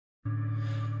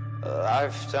A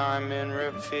lifetime in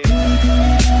repeat.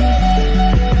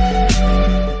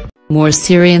 More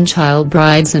Syrian child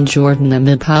brides in Jordan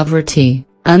amid poverty,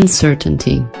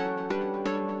 uncertainty.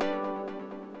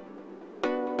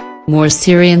 More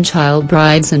Syrian child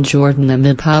brides in Jordan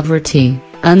amid poverty,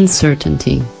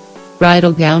 uncertainty.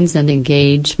 Bridal gowns and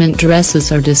engagement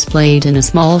dresses are displayed in a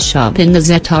small shop in the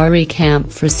Za'atari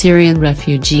camp for Syrian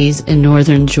refugees in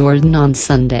northern Jordan on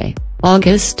Sunday,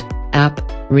 August, Ap.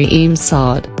 Reem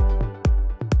Saad.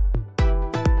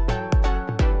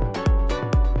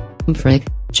 Mfrik,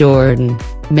 Jordan,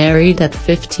 married at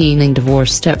 15 and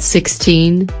divorced at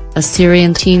 16, a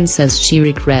Syrian teen says she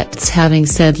regrets having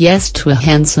said yes to a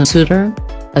handsome suitor,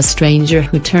 a stranger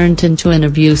who turned into an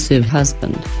abusive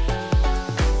husband.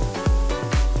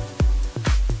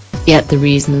 Yet the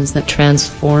reasons that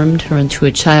transformed her into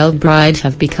a child bride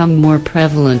have become more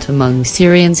prevalent among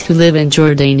Syrians who live in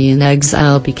Jordanian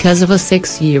exile because of a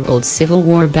 6-year-old civil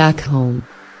war back home.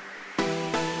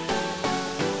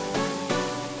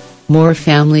 More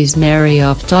families marry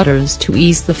off daughters to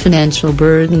ease the financial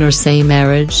burden or say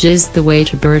marriage is the way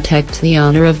to protect the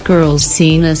honor of girls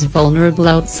seen as vulnerable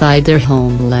outside their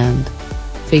homeland.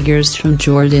 Figures from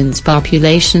Jordan's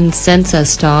population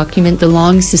census document the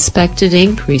long-suspected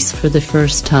increase for the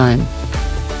first time.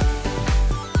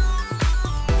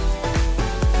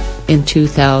 In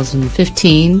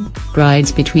 2015,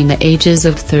 brides between the ages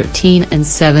of 13 and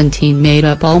 17 made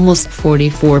up almost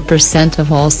 44%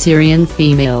 of all Syrian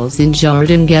females in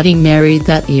Jordan getting married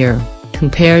that year,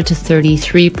 compared to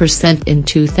 33% in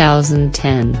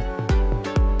 2010.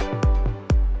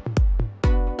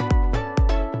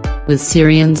 With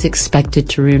Syrians expected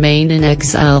to remain in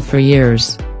exile for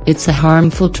years, it's a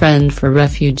harmful trend for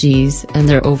refugees and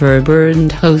their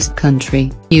overburdened host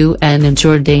country, UN and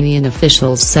Jordanian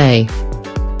officials say.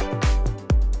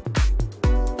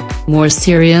 More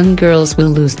Syrian girls will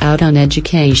lose out on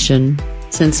education,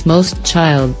 since most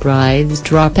child brides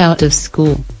drop out of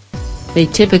school. They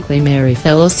typically marry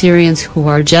fellow Syrians who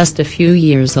are just a few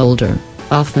years older,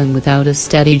 often without a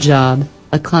steady job,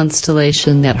 a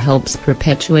constellation that helps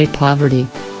perpetuate poverty.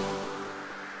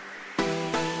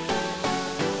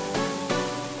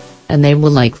 And they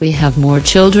will likely have more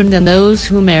children than those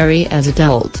who marry as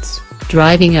adults,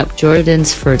 driving up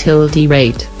Jordan's fertility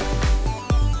rate.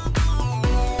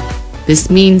 This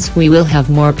means we will have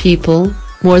more people,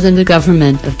 more than the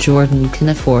government of Jordan can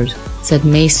afford, said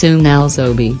Maysoon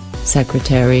Al-Zobi,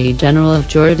 Secretary General of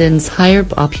Jordan's Higher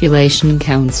Population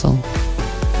Council.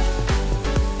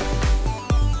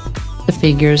 The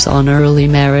figures on early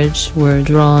marriage were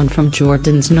drawn from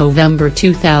Jordan's November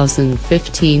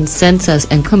 2015 census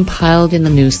and compiled in the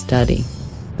new study.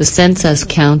 The census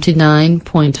counted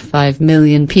 9.5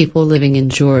 million people living in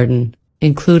Jordan,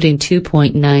 including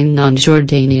 2.9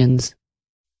 non-Jordanians.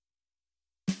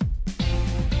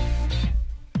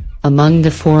 Among the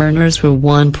foreigners were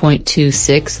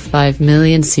 1.265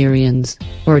 million Syrians,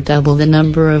 or double the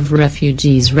number of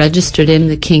refugees registered in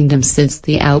the kingdom since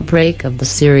the outbreak of the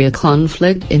Syria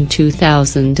conflict in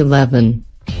 2011.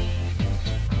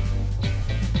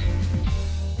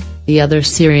 The other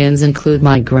Syrians include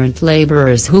migrant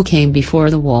laborers who came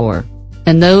before the war,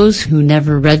 and those who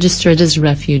never registered as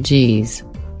refugees.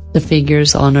 The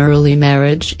figures on early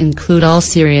marriage include all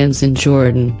Syrians in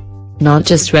Jordan, not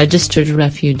just registered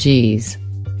refugees.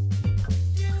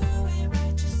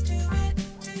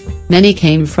 Many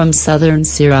came from southern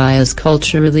Syria's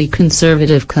culturally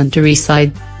conservative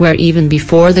countryside, where even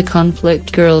before the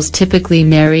conflict girls typically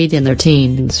married in their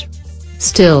teens.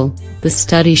 Still, the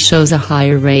study shows a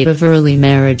higher rate of early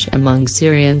marriage among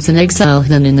Syrians in exile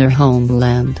than in their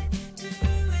homeland.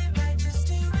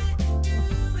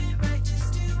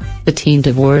 The teen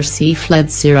divorcee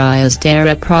fled Syria's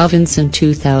Daraa province in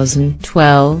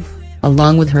 2012,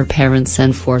 along with her parents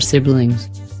and 4 siblings.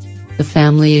 The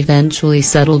family eventually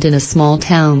settled in a small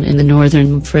town in the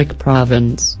northern Mfrik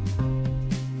province.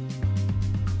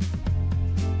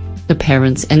 The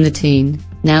parents and the teen,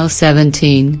 now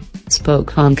 17,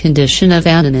 spoke on condition of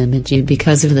anonymity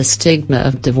because of the stigma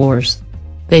of divorce.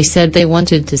 They said they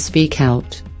wanted to speak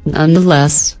out,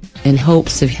 nonetheless, in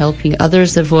hopes of helping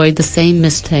others avoid the same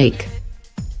mistake.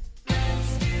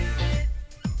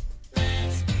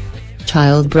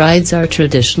 Child brides are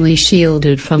traditionally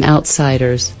shielded from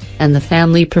outsiders, and the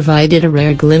family provided a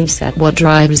rare glimpse at what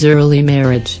drives early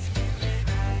marriage.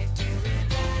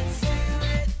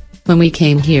 "When we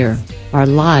came here, our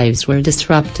lives were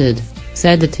disrupted,"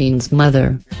 said the teen's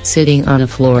mother, sitting on a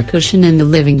floor cushion in the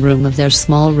living room of their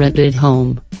small rented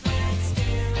home.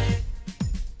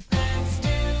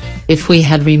 "If we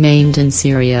had remained in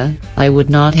Syria, I would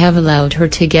not have allowed her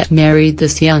to get married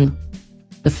this young.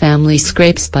 The family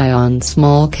scrapes by on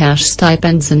small cash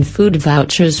stipends and food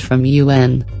vouchers from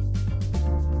UN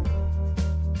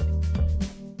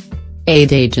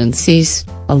aid agencies,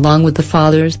 along with the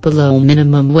father's below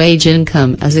minimum wage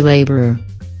income as a laborer.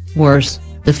 Worse,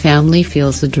 the family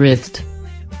feels adrift.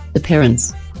 The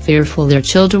parents, fearful their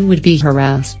children would be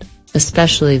harassed,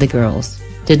 especially the girls,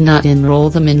 did not enroll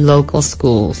them in local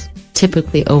schools,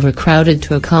 typically overcrowded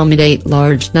to accommodate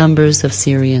large numbers of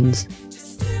Syrians.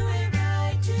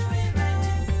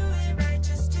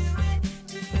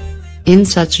 In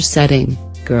such a setting,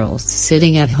 girls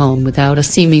sitting at home without a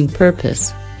seeming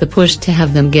purpose, the push to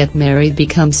have them get married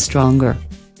becomes stronger.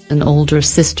 An older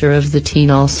sister of the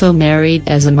teen also married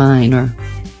as a minor.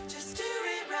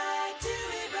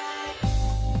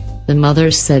 The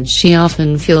mother said she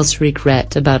often feels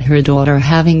regret about her daughter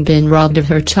having been robbed of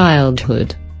her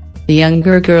childhood. The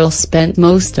younger girl spent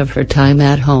most of her time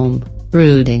at home,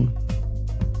 brooding.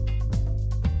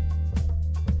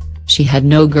 She had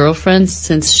no girlfriends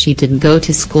since she didn't go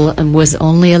to school and was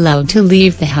only allowed to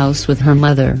leave the house with her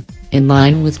mother, in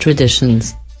line with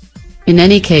traditions. In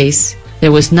any case,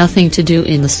 there was nothing to do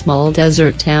in the small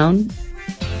desert town.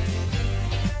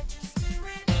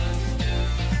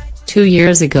 2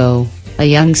 years ago, a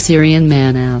young Syrian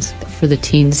man asked for the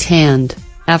teen's hand,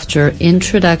 after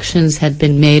introductions had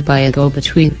been made by a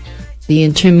go-between. The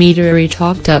intermediary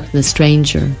talked up the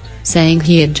stranger, saying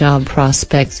he had job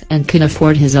prospects and could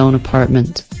afford his own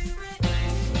apartment.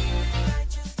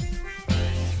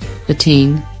 The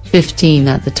teen, 15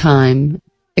 at the time,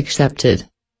 accepted.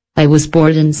 "I was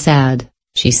bored and sad,"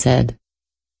 she said.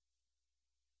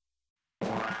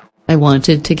 "I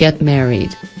wanted to get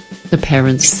married." The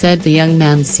parents said the young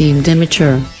man seemed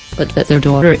immature, but that their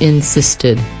daughter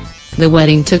insisted. The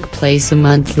wedding took place a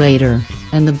month later,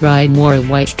 and the bride wore a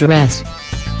white dress.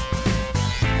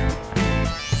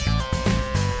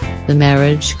 The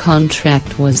marriage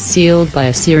contract was sealed by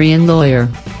a Syrian lawyer,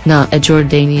 not a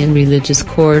Jordanian religious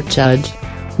court judge,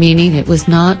 meaning it was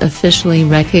not officially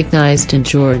recognized in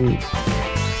Jordan.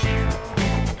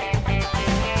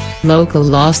 Local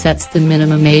law sets the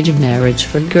minimum age of marriage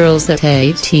for girls at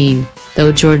 18,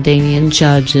 though Jordanian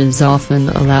judges often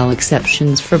allow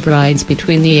exceptions for brides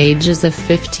between the ages of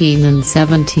 15 and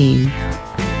 17.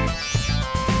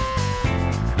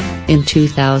 In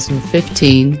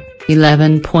 2015,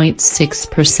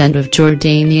 11.6% of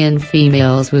Jordanian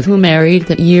females with who married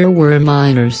that year were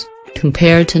minors,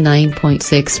 compared to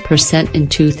 9.6% in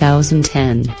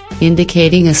 2010,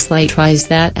 indicating a slight rise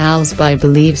that Al-Zbi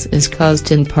believes is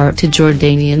caused in part to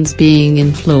Jordanians being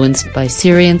influenced by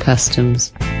Syrian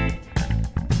customs.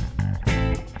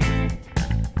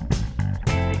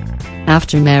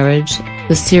 After marriage,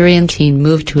 the Syrian teen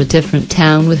moved to a different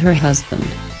town with her husband,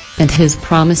 and his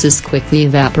promises quickly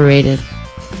evaporated.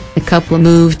 The couple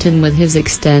moved in with his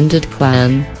extended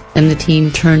clan, and the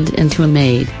teen turned into a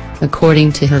maid,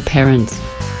 according to her parents.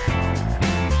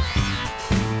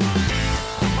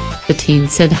 The teen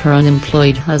said her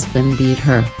unemployed husband beat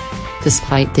her.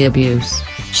 Despite the abuse,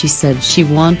 she said she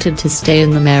wanted to stay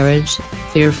in the marriage,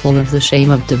 fearful of the shame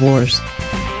of divorce.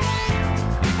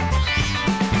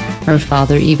 Her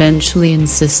father eventually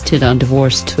insisted on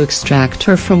divorce to extract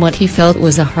her from what he felt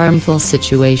was a harmful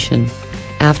situation.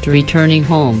 After returning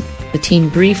home, the teen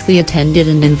briefly attended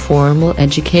an informal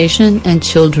education and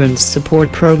children's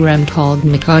support program called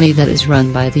Makani that is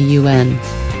run by the UN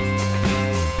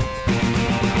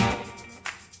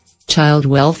Child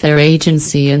Welfare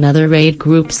Agency and other aid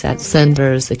groups at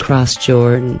centers across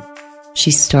Jordan.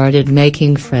 She started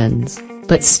making friends,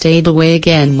 but stayed away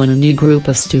again when a new group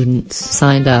of students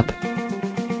signed up.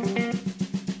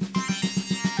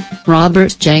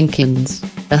 Robert Jenkins,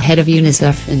 the head of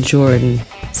UNICEF in Jordan,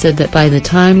 said that by the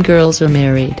time girls are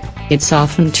married, it's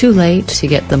often too late to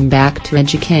get them back to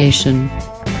education.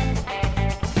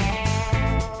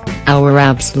 "Our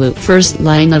absolute first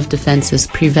line of defense is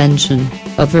prevention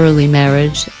of early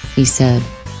marriage," he said,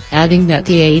 adding that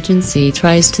the agency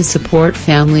tries to support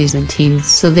families and teens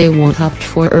so they won't opt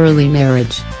for early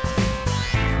marriage.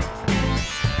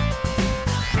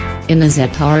 In a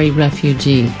Za'atari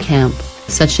refugee camp,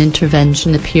 such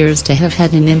intervention appears to have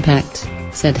had an impact,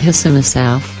 said Hissam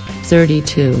Asaf,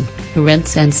 32, who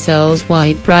rents and sells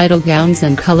white bridal gowns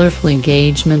and colorful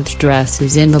engagement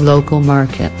dresses in the local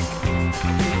market.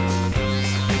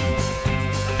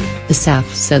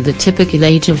 Asaf said the typical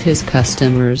age of his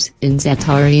customers in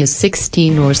Za'atari is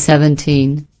 16 or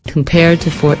 17, compared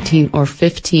to 14 or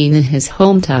 15 in his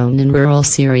hometown in rural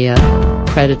Syria,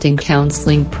 crediting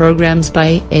counseling programs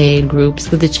by aid groups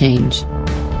with the change.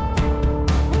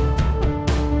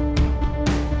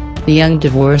 The young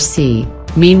divorcee,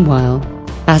 meanwhile,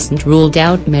 hasn't ruled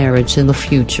out marriage in the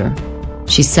future.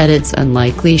 She said it's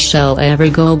unlikely she'll ever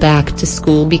go back to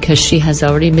school because she has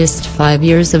already missed 5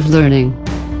 years of learning.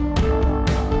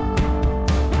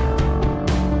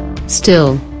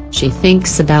 Still, she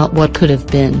thinks about what could have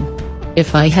been.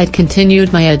 If I had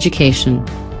continued my education,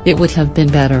 it would have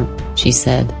been better, she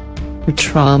said. The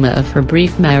trauma of her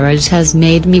brief marriage has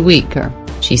made me weaker,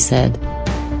 she said.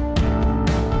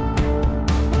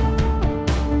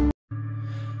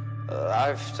 A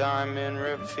lifetime in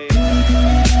repeat.